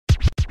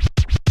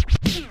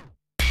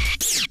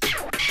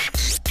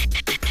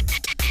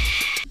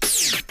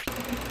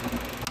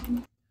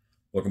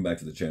Welcome back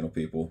to the channel,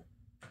 people.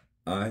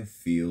 I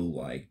feel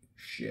like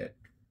shit,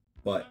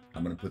 but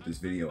I'm gonna put this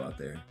video out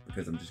there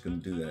because I'm just gonna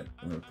do that.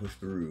 I'm gonna push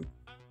through,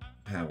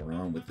 power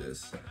on with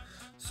this.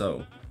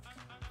 So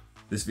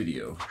this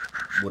video,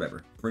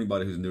 whatever, for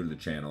anybody who's new to the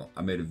channel,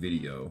 I made a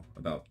video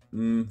about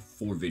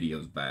 4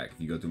 videos back. If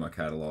you go through my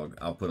catalog,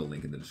 I'll put a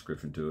link in the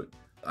description to it.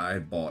 I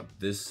bought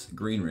this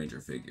Green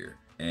Ranger figure,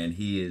 and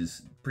he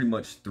is pretty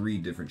much 3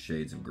 different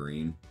shades of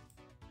green.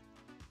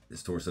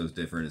 His torso is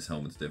different, his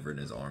helmet's different,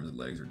 his arms and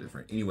legs are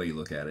different. Any way you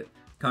look at it,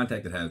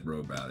 contacted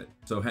HASBRO about it.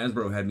 So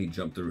HASBRO had me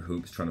jump through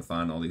hoops trying to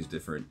find all these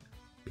different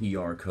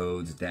PR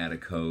codes, data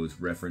codes,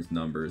 reference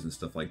numbers, and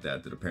stuff like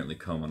that that apparently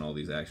come on all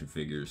these action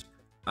figures.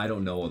 I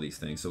don't know all these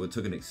things, so it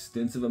took an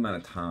extensive amount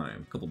of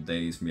time, a couple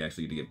days for me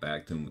actually to get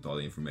back to them with all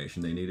the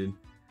information they needed.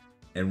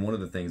 And one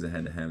of the things I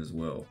had to have as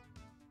well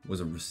was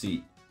a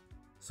receipt.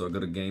 So I go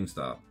to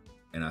GameStop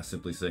and I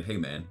simply say, hey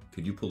man,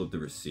 could you pull up the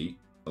receipt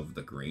of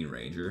the Green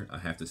Ranger? I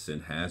have to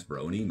send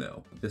HASBRO an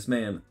email. This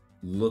man,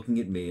 looking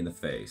at me in the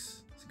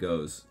face,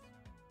 goes,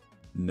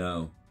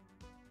 no.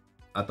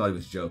 I thought he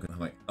was joking. I'm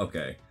like,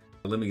 okay,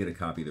 let me get a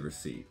copy of the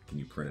receipt. Can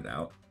you print it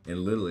out? And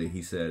literally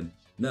he said,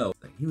 no.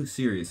 Like, he was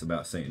serious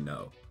about saying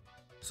no.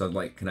 So I'm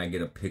like, can I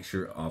get a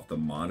picture off the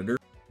monitor?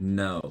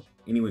 No.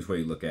 Any which way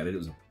you look at it, it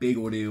was a big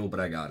ordeal, but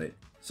I got it.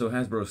 So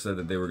HASBRO said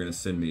that they were gonna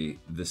send me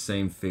the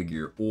same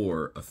figure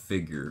or a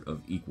figure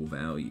of equal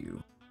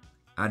value.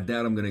 I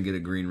doubt I'm gonna get a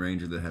Green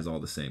Ranger that has all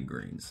the same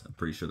greens. I'm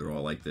pretty sure they're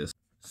all like this.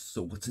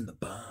 So what's in the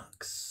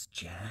box,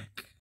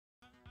 Jack?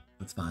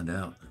 Let's find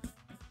out.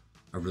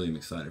 I really am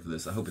excited for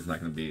this. I hope it's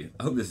not gonna be,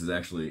 I hope this is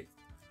actually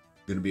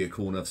gonna be a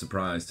cool enough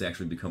surprise to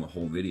actually become a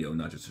whole video,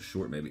 not just a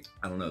short maybe.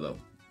 I don't know though.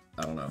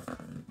 I don't know.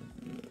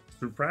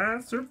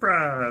 Surprise,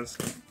 surprise.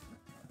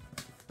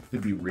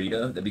 Could be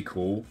Rita, that'd be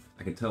cool.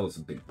 I can tell it's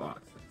a big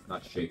box. It's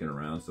not shaking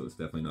around, so it's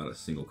definitely not a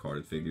single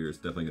carded figure. It's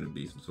definitely gonna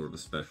be some sort of a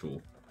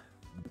special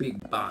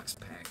big box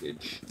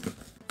package.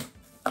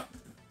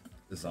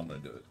 This is how I'm gonna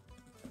do it.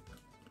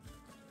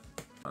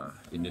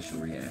 Initial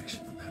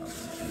reaction of how this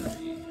is gonna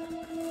be.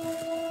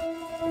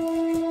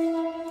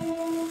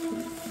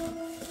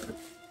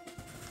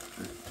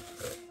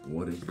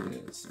 What is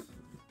this?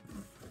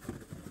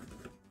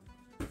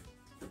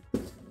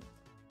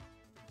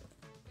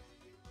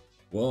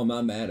 Well, I'm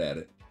not mad at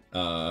it.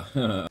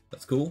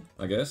 That's cool,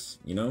 I guess,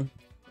 you know?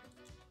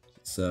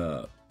 It's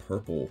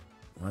purple.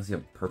 Why does he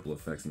have purple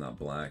effects and not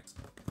black?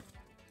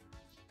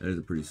 That is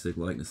a pretty sick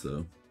likeness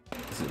though.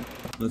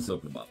 Let's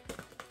open the box.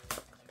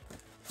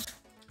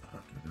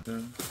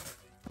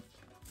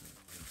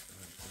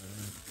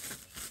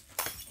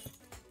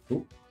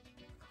 Oh,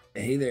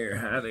 hey there,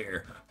 hi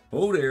there,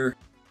 oh there.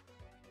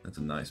 That's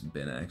a nice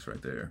Ben axe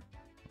right there.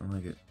 I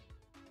like it.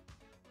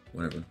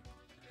 Whatever.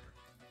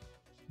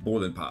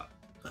 Boiling pot.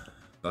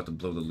 About to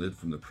blow the lid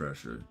from the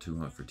pressure. Too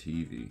hot for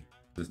TV.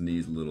 This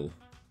needs a little.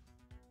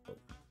 Oh,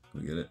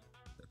 can we get it?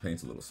 That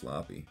paint's a little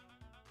sloppy.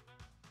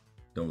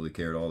 Don't really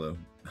care at all though.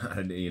 I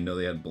didn't even know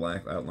they had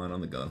black outline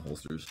on the gun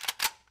holsters.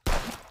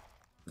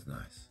 It's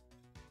nice.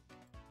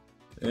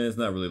 And it's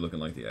not really looking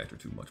like the actor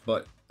too much,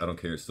 but I don't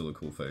care, it's still a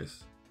cool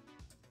face.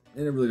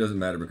 And it really doesn't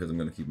matter because I'm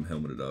gonna keep him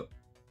helmeted up.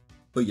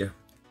 But yeah,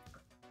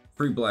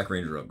 free Black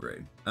Ranger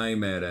upgrade. I ain't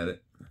mad at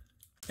it.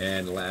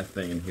 And the last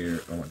thing in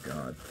here, oh my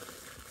god.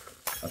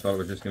 I thought it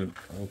was just gonna,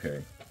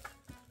 okay.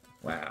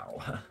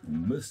 Wow,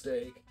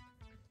 mistake.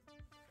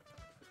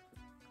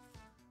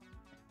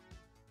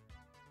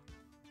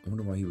 I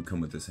wonder why he would come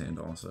with this hand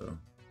also.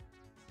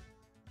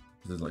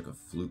 This is like a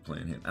flute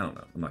playing hand. I don't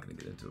know, I'm not gonna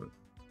get into it.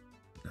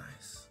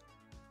 Nice.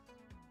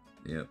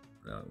 Yep,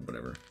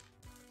 whatever.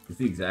 It's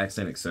the exact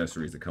same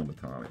accessories that come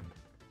with Tommy.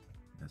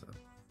 That's a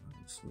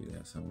sweet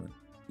ass helmet.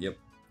 Yep,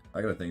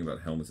 I got a thing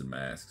about helmets and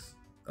masks.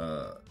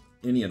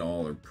 Any and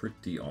all are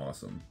pretty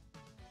awesome.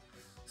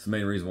 It's the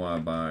main reason why I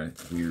buy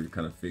weird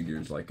kind of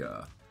figures like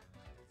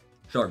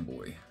Shark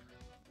Boy.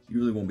 You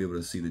really won't be able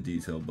to see the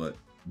detail, but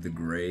the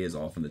gray is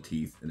off in the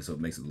teeth, and so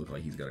it makes it look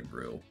like he's got a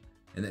grill.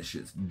 And that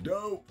shit's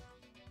dope.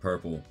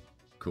 Purple,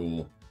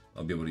 cool.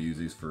 I'll be able to use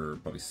these for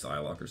probably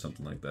Psylocke or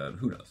something like that.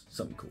 Who knows?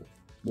 Something cool.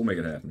 We'll make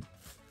it happen.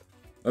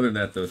 Other than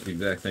that, though, it's the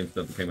exact same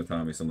stuff that came with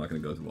Tommy, so I'm not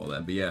going to go through all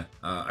that. But yeah,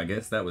 I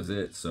guess that was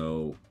it.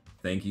 So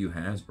thank you,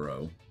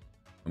 HASBRO.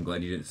 I'm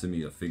glad you didn't send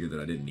me a figure that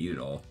I didn't need at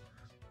all.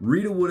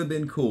 Rita would have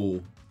been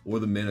cool, or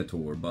the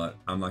Minotaur, but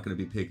I'm not going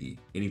to be picky.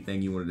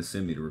 Anything you wanted to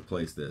send me to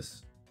replace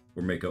this,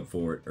 or make up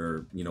for it,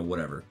 or, you know,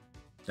 whatever.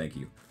 Thank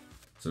you.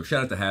 So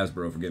shout out to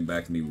HASBRO for getting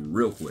back to me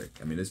real quick.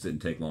 I mean, this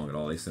didn't take long at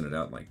all. They sent it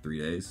out in like 3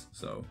 days,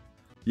 so...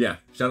 yeah,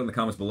 shout out in the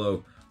comments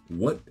below.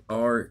 What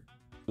are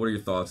your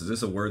thoughts? Is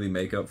this a worthy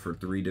makeup for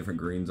 3 different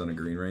greens on a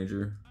Green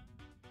Ranger?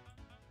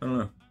 I don't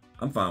know.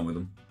 I'm fine with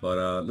them. But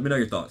let me know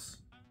your thoughts.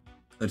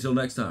 Until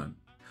next time,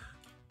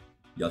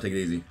 y'all take it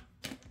easy.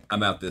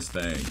 I'm out this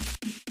thing.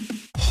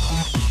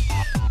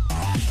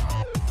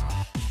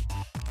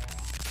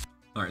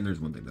 All right, and there's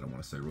one thing that I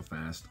want to say real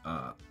fast.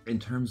 In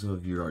terms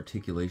of your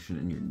articulation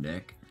in your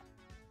neck,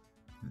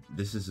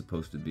 this is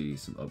supposed to be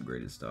some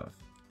upgraded stuff.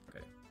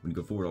 Okay, when you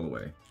go forward all the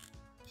way,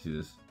 see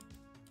this?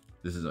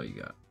 This is all you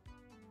got.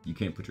 You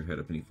can't put your head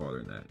up any farther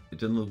than that. It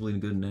doesn't look really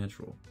good and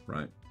natural,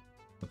 right?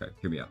 Okay,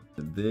 hear me out.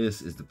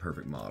 This is the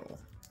perfect model.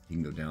 You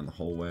can go down the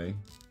whole way,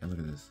 and look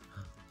at this.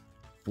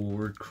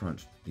 Forward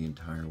crunch the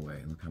entire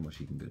way. Look how much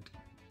you can get.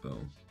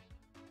 Boom.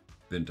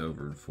 Bent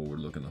over and forward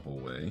looking the whole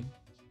way.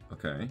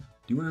 Okay.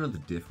 Do you want to know the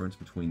difference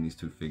between these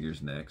two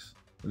figures' necks?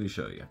 Let me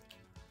show you.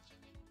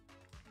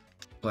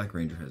 Black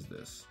Ranger has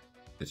this.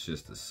 It's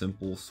just a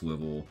simple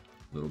swivel,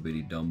 little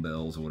bitty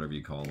dumbbells or whatever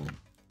you call them.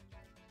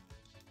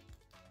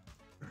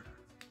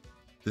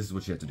 This is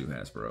what you have to do,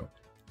 Hasbro.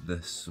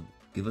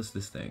 Give us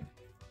this thing.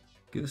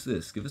 Give us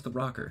this. Give us the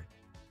rocker.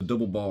 The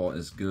double ball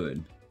is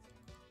good,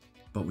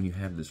 but when you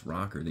have this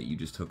rocker that you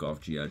just took off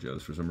G.I.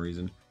 Joe's for some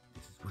reason,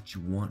 this is what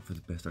you want for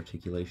the best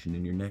articulation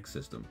in your neck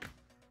system.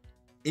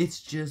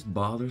 It's just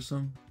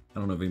bothersome. I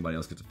don't know if anybody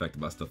else gets affected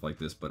by stuff like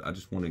this, but I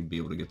just want to be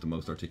able to get the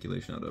most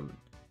articulation out of it.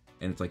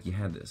 And it's like you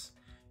had this.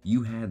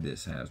 You had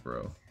this,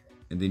 Hasbro,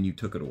 and then you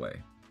took it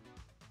away.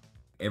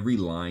 Every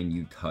line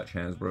you touch,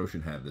 Hasbro,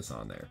 should have this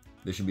on there.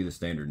 This should be the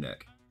standard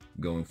neck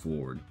going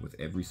forward with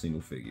every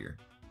single figure.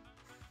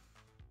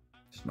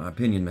 Just my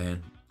opinion,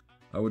 man.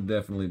 I would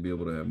definitely be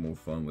able to have more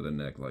fun with a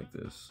neck like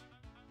this.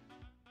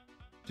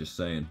 Just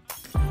saying.